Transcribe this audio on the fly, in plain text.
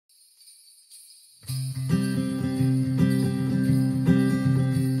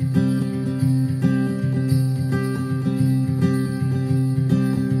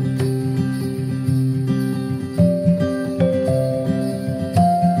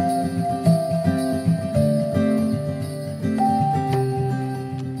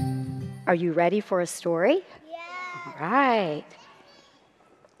Are you ready for a story? Yeah. All right.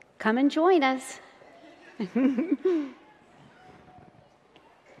 Come and join us.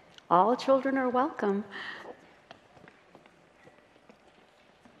 All children are welcome.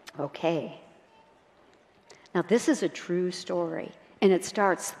 Okay. Now, this is a true story, and it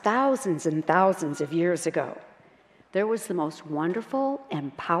starts thousands and thousands of years ago. There was the most wonderful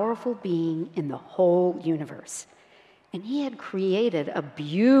and powerful being in the whole universe. And he had created a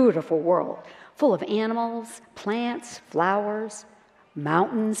beautiful world full of animals, plants, flowers,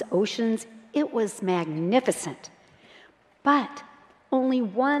 mountains, oceans. It was magnificent. But only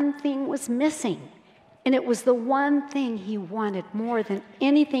one thing was missing, and it was the one thing he wanted more than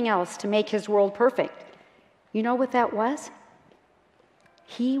anything else to make his world perfect. You know what that was?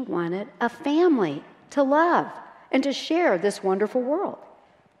 He wanted a family to love and to share this wonderful world.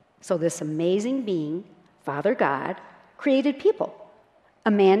 So this amazing being, Father God, created people,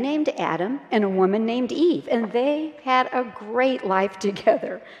 a man named Adam and a woman named Eve, and they had a great life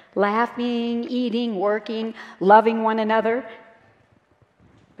together, laughing, eating, working, loving one another.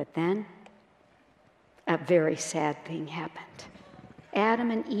 But then a very sad thing happened. Adam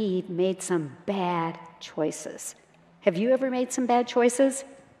and Eve made some bad choices. Have you ever made some bad choices?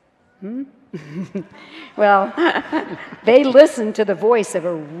 Well, they listened to the voice of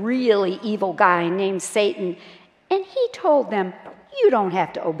a really evil guy named Satan, and he told them, "You don't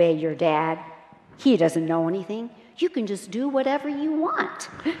have to obey your dad. He doesn't know anything. You can just do whatever you want."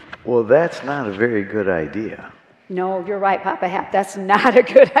 Well, that's not a very good idea. No, you're right, Papa Hap. That's not a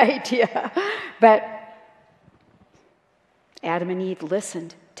good idea. But Adam and Eve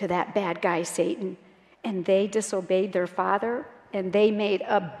listened to that bad guy, Satan, and they disobeyed their father, and they made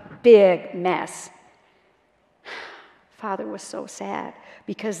a big mess. Father was so sad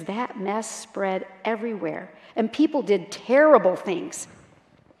because that mess spread everywhere, and people did terrible things.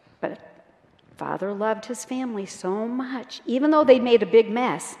 But Father loved his family so much. Even though they made a big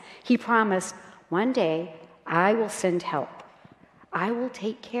mess, he promised, "One day I will send help. I will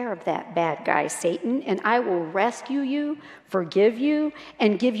take care of that bad guy, Satan, and I will rescue you, forgive you,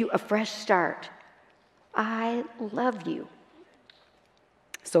 and give you a fresh start. I love you."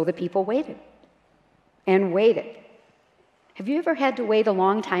 So the people waited and waited. Have you ever had to wait a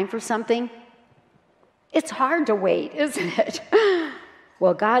long time for something? It's hard to wait, isn't it?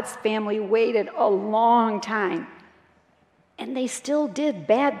 Well, God's family waited a long time, and they still did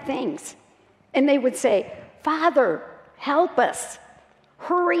bad things. And they would say, "Father, help us.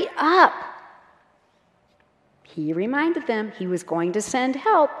 Hurry up." He reminded them he was going to send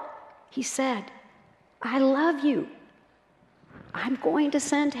help. He said, "I love you. I'm going to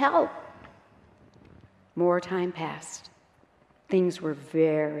send help." More time passed. Things were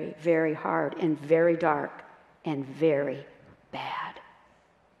very, very hard and very dark and very bad.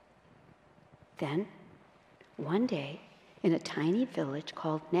 Then, one day, in a tiny village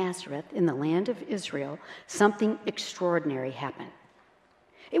called Nazareth in the land of Israel, something extraordinary happened.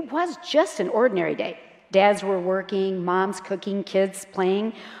 It was just an ordinary day. Dads were working, moms cooking, kids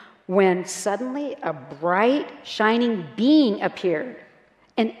playing, when suddenly a bright, shining being appeared.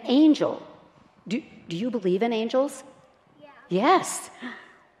 An angel. Do you believe in angels? Yeah. Yes.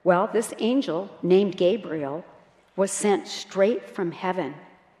 Well, this angel, named Gabriel, was sent straight from heaven,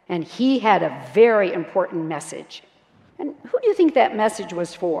 and he had a very important message. And who do you think that message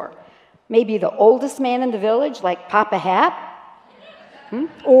was for? Maybe the oldest man in the village, like Papa Hap?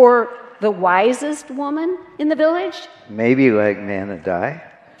 Or the wisest woman in the village? Maybe like Nana Di.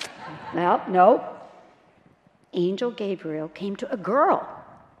 Well, no. Angel Gabriel came to a girl,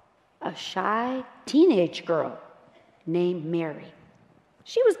 a shy teenage girl named Mary.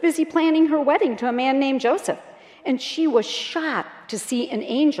 She was busy planning her wedding to a man named Joseph, and she was shocked to see an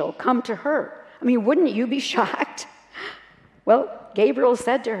angel come to her. I mean, wouldn't you be shocked? Well, Gabriel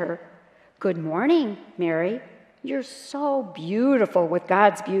said to her, "Good morning, Mary. You're so beautiful with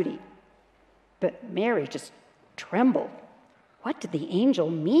God's beauty." But Mary just trembled. What did the angel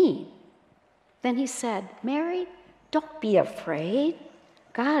mean? Then he said, "Mary, don't be afraid.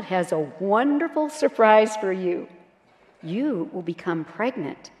 God has a wonderful surprise for you. You will become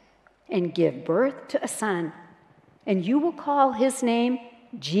pregnant and give birth to a son, and you will call his name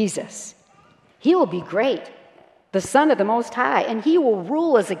Jesus. He will be great, the Son of the Most High, and he will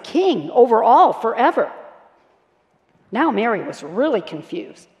rule as a king over all forever." Now Mary was really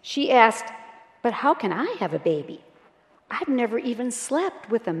confused. She asked, "But how can I have a baby? I've never even slept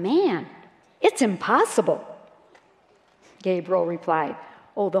with a man. It's impossible." Gabriel replied,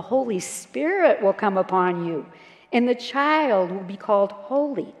 "Oh, the Holy Spirit will come upon you, and the child will be called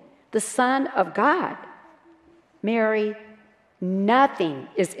Holy, the Son of God. Mary, Nothing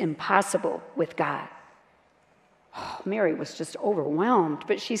is impossible with God. Oh, Mary was just overwhelmed,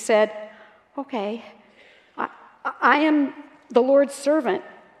 but she said, okay, I am the Lord's servant.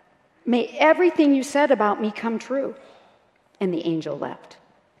 May everything you said about me come true. And the angel left.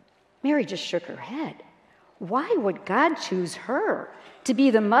 Mary just shook her head. Why would God choose her to be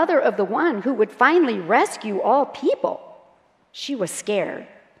the mother of the one who would finally rescue all people? She was scared,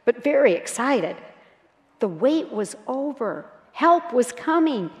 but very excited. The wait was over. Help was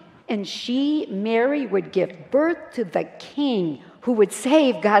coming. And she, Mary, would give birth to the king who would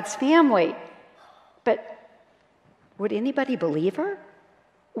save God's family. But would anybody believe her?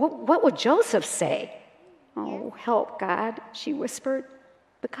 What would Joseph say? Oh, help, God, she whispered.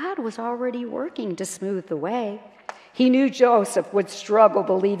 But God was already working to smooth the way. He knew Joseph would struggle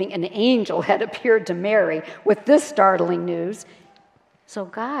believing an angel had appeared to Mary with this startling news. So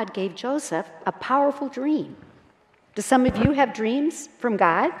God gave Joseph a powerful dream. Do some of you have dreams from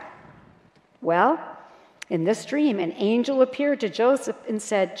God? Well, in this dream, an angel appeared to Joseph and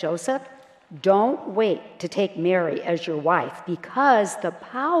said, Joseph, don't wait to take Mary as your wife, because the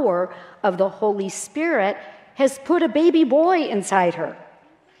power of the Holy Spirit has put a baby boy inside her,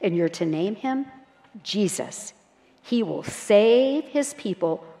 and you're to name him Jesus. He will save his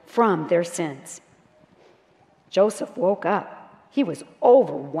people from their sins. Joseph woke up. He was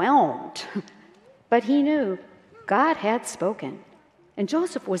overwhelmed, but he knew God had spoken, and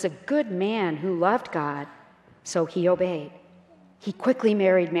Joseph was a good man who loved God, so he obeyed. He quickly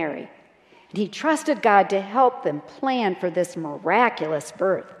married Mary, and he trusted God to help them plan for this miraculous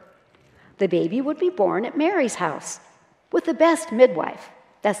birth. The baby would be born at Mary's house with the best midwife,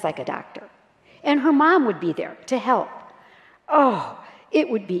 that's like a doctor, and her mom would be there to help. Oh,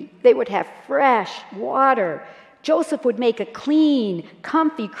 they would have fresh water. Joseph would make a clean,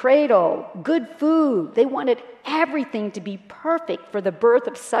 comfy cradle, good food. They wanted everything to be perfect for the birth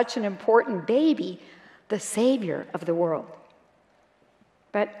of such an important baby, the Savior of the world.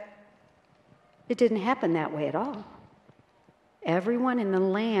 But it didn't happen that way at all. Everyone in the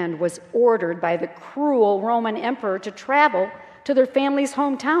land was ordered by the cruel Roman emperor to travel to their family's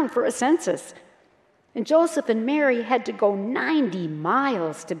hometown for a census. And Joseph and Mary had to go 90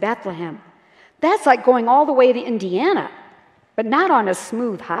 miles to Bethlehem. That's like going all the way to Indiana, but not on a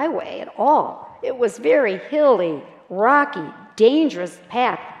smooth highway at all. It was very hilly, rocky, dangerous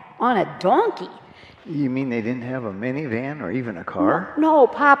path on a donkey. You mean they didn't have a minivan or even a car? No,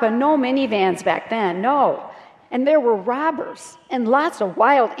 Papa, no minivans back then, no. And there were robbers and lots of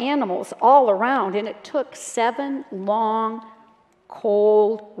wild animals all around, and it took 7 long,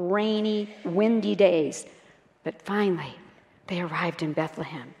 cold, rainy, windy days. But finally, they arrived in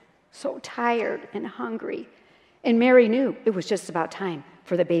Bethlehem, so tired and hungry. And Mary knew it was just about time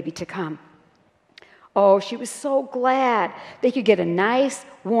for the baby to come. Oh, she was so glad they could get a nice,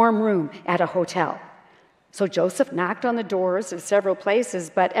 warm room at a hotel. So Joseph knocked on the doors of several places,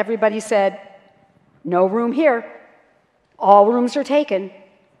 but everybody said, "No room here. All rooms are taken."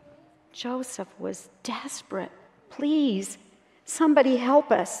 Joseph was desperate. "Please, somebody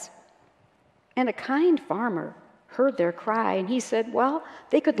help us." And a kind farmer heard their cry, and he said, well,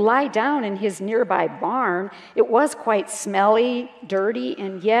 they could lie down in his nearby barn. It was quite smelly, dirty,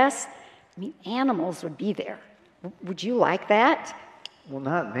 and yes, animals would be there. Would you like that? Well,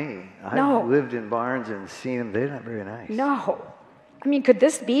 not me. No. I've lived in barns and seen them. They're not very nice. No. Could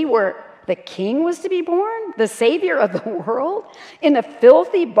this be where the king was to be born? The savior of the world? In a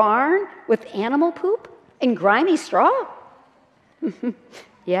filthy barn with animal poop and grimy straw?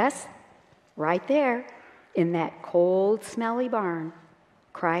 Yes, right there in that cold, smelly barn,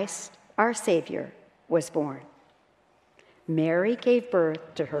 Christ, our Savior, was born. Mary gave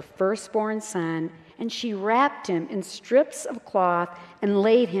birth to her firstborn son, and she wrapped him in strips of cloth and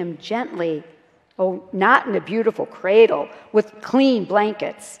laid him gently, not in a beautiful cradle with clean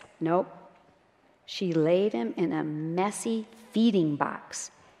blankets. Nope. She laid him in a messy feeding box,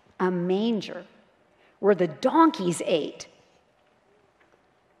 a manger, where the donkeys ate.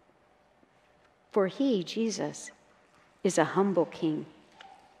 For he, Jesus, is a humble king.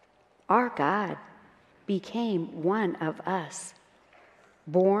 Our God became one of us,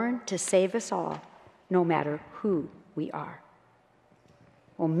 born to save us all, no matter who we are.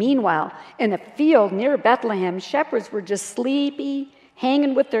 Well, meanwhile, in a field near Bethlehem, shepherds were just sleepy,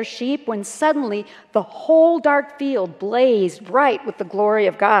 hanging with their sheep, when suddenly the whole dark field blazed bright with the glory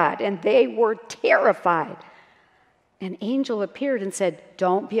of God, and they were terrified. An angel appeared and said,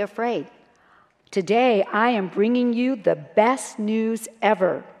 "Don't be afraid. Today I am bringing you the best news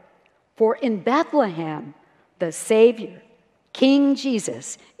ever. For in Bethlehem, the Savior, King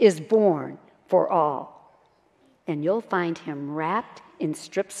Jesus, is born for all." and you'll find him wrapped in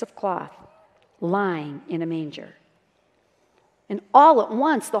strips of cloth, lying in a manger. And all at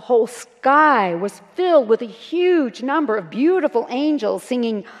once, the whole sky was filled with a huge number of beautiful angels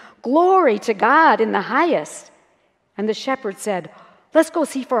singing, "Glory to God in the highest." And the shepherds said, "Let's go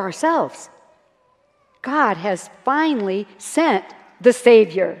see for ourselves. God has finally sent the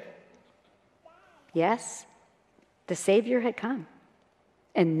Savior." Yes, the Savior had come.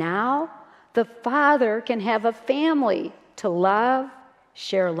 And now the Father can have a family to love,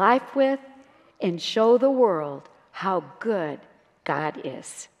 share life with, and show the world how good God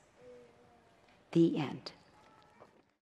is. The end.